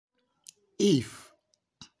If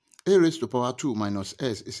a raised to power 2 minus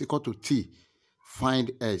s is equal to t, find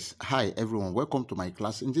s. Hi everyone, welcome to my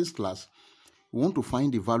class. In this class, we want to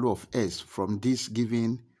find the value of s from this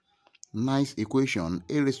given nice equation.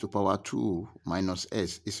 A raised to power 2 minus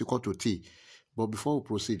s is equal to t. But before we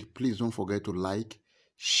proceed, please don't forget to like,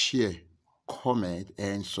 share, comment,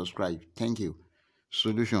 and subscribe. Thank you.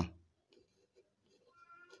 Solution.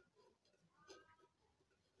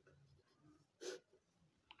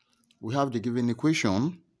 We have the given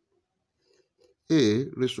equation. A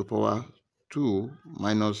raised to power 2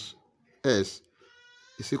 minus s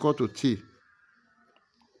is equal to t.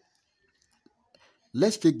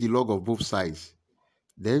 Let's take the log of both sides.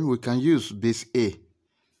 Then we can use base a.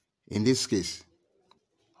 In this case,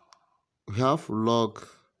 we have log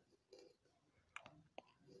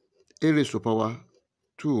a raised to power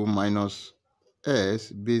 2 minus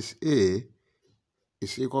s base a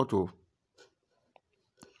is equal to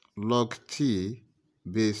log t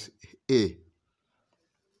base a.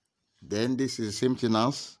 Then this is the same thing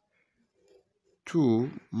as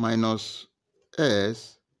 2 minus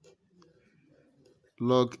s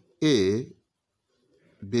log a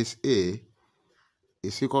base a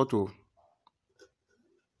is equal to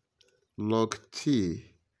log t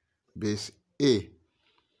base a.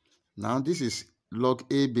 Now this is log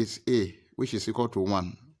a base a, which is equal to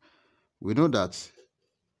 1. We know that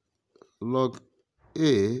log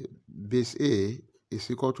a base a is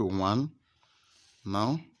equal to 1.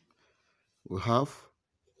 Now we have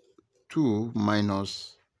 2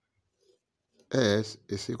 minus s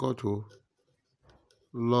is equal to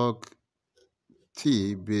log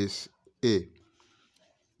t base a.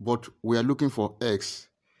 But we are looking for x.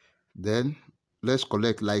 Then let's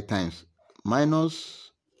collect like times.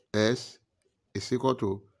 Minus s is equal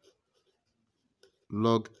to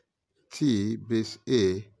log t base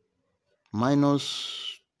a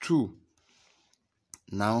minus 2.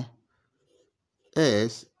 Now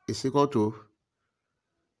s is equal to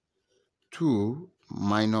 2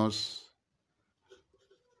 minus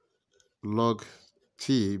log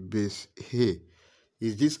t base a.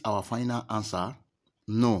 Is this our final answer?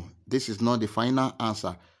 No, this is not the final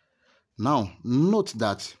answer. Now note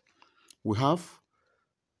that we have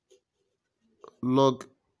log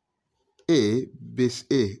a base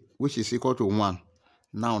a, which is equal to 1.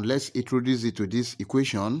 Now let's introduce it to this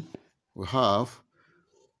equation. We have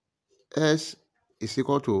s is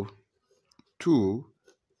equal to 2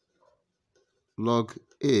 log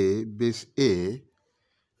a base a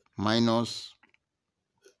minus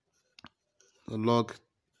log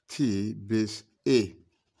t base a.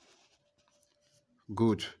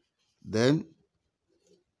 Good. Then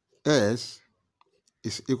s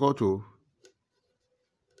is equal to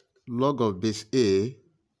log of base a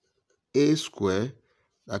square,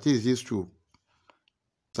 that is these two.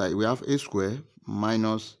 So we have a square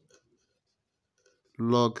minus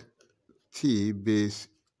log t base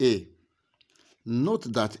a.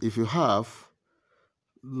 Note that if you have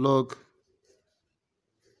log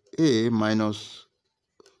a minus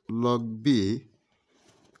log b,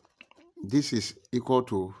 this is equal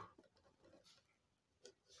to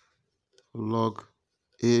log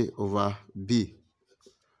a over b.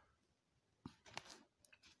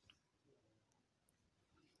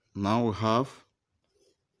 Now we have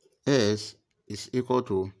s is equal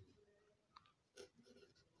to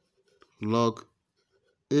log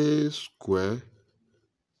a square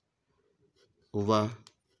over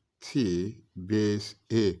t base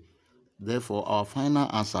a. Therefore, our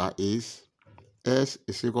final answer is s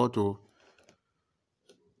is equal to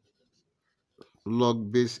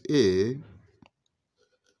log base a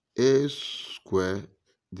square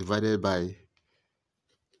divided by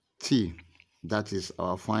t. That is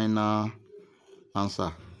our final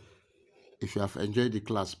answer. If you have enjoyed the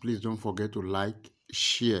class, please don't forget to like,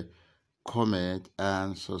 share, comment,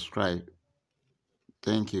 and subscribe.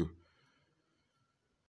 Thank you.